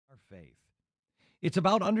faith. It's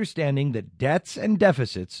about understanding that debts and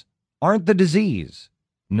deficits aren't the disease.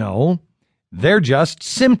 No, they're just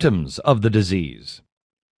symptoms of the disease.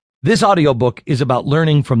 This audiobook is about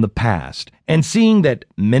learning from the past and seeing that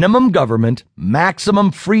minimum government, maximum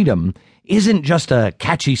freedom isn't just a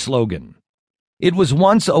catchy slogan. It was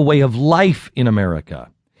once a way of life in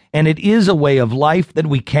America, and it is a way of life that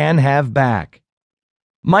we can have back.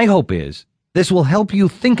 My hope is this will help you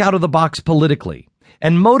think out of the box politically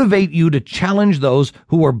and motivate you to challenge those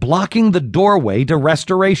who are blocking the doorway to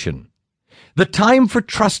restoration. The time for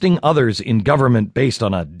trusting others in government based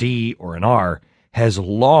on a D or an R has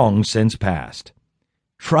long since passed.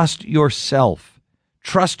 Trust yourself.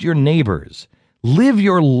 Trust your neighbors. Live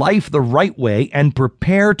your life the right way and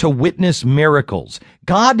prepare to witness miracles.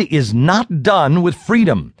 God is not done with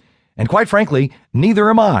freedom, and quite frankly, neither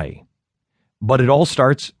am I. But it all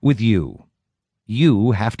starts with you.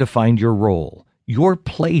 You have to find your role, your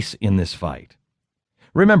place in this fight.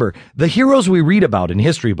 Remember, the heroes we read about in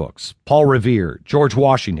history books, Paul Revere, George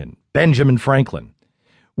Washington, Benjamin Franklin,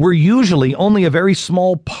 were usually only a very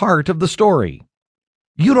small part of the story.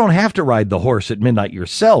 You don't have to ride the horse at midnight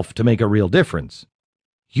yourself to make a real difference.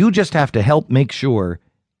 You just have to help make sure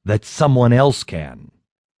that someone else can.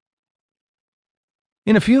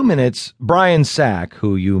 In a few minutes, Brian Sack,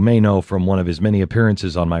 who you may know from one of his many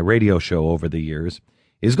appearances on my radio show over the years,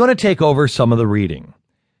 is going to take over some of the reading.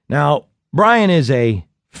 Now, Brian is a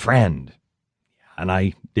friend, and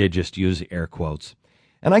I did just use air quotes,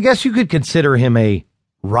 and I guess you could consider him a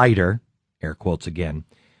writer, air quotes again,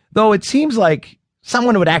 though it seems like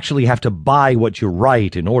someone would actually have to buy what you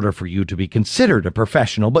write in order for you to be considered a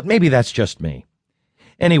professional, but maybe that's just me.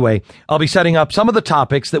 Anyway, I'll be setting up some of the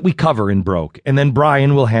topics that we cover in Broke, and then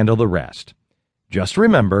Brian will handle the rest. Just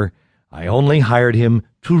remember, I only hired him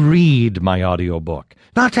to read my audiobook,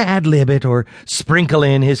 not to ad-lib it or sprinkle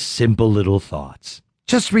in his simple little thoughts.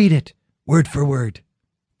 Just read it, word for word.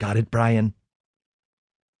 Got it, Brian?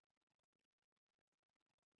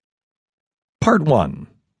 Part 1.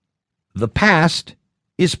 The Past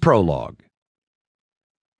is Prologue.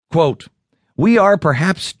 Quote, "We are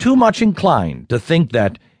perhaps too much inclined to think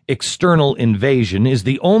that external invasion is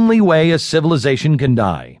the only way a civilization can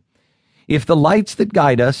die. If the lights that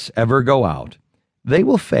guide us ever go out, they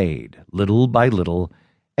will fade little by little,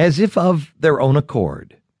 as if of their own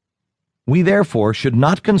accord. We therefore should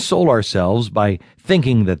not console ourselves by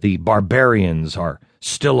thinking that the barbarians are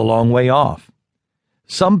still a long way off.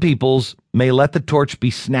 Some peoples may let the torch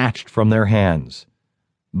be snatched from their hands,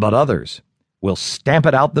 but others will stamp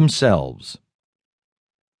it out themselves."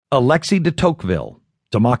 Alexis de Tocqueville,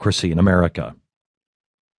 Democracy in America.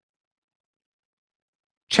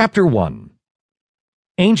 Chapter 1.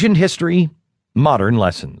 Ancient History, Modern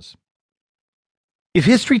Lessons. If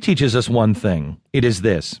history teaches us one thing, it is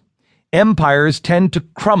this: empires tend to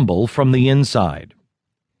crumble from the inside.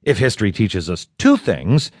 If history teaches us two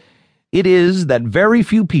things, it is that very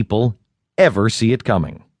few people ever see it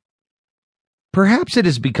coming. Perhaps it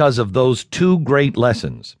is because of those two great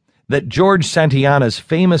lessons that George Santayana's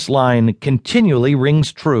famous line continually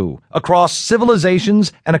rings true across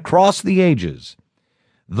civilizations and across the ages.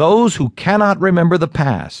 Those who cannot remember the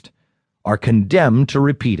past are condemned to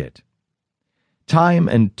repeat it. Time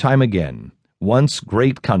and time again, once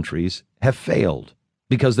great countries have failed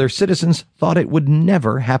because their citizens thought it would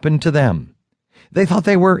never happen to them. They thought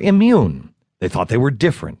they were immune. They thought they were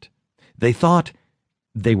different. They thought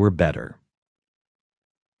they were better.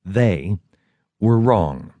 They were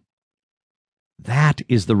wrong. That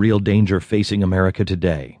is the real danger facing America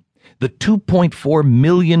today. The 2.4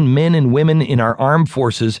 million men and women in our armed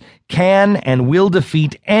forces can and will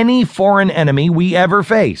defeat any foreign enemy we ever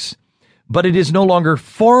face. But it is no longer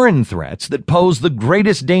foreign threats that pose the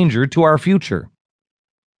greatest danger to our future.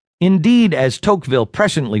 Indeed, as Tocqueville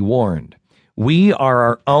presciently warned, we are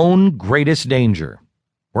our own greatest danger.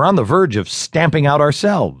 We're on the verge of stamping out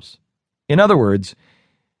ourselves. In other words,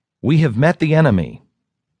 we have met the enemy,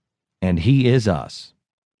 and he is us.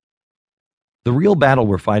 The real battle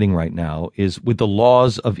we're fighting right now is with the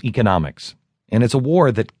laws of economics, and it's a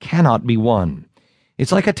war that cannot be won.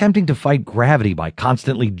 It's like attempting to fight gravity by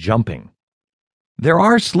constantly jumping. There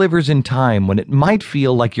are slivers in time when it might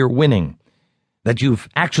feel like you're winning, that you've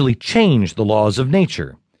actually changed the laws of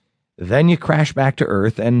nature. Then you crash back to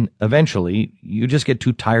Earth, and eventually you just get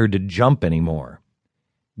too tired to jump anymore.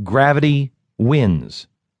 Gravity wins.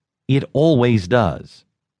 It always does.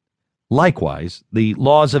 Likewise, the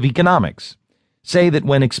laws of economics say that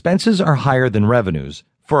when expenses are higher than revenues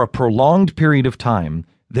for a prolonged period of time,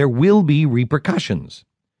 there will be repercussions.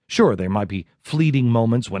 Sure, there might be fleeting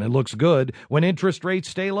moments when it looks good, when interest rates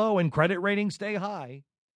stay low and credit ratings stay high.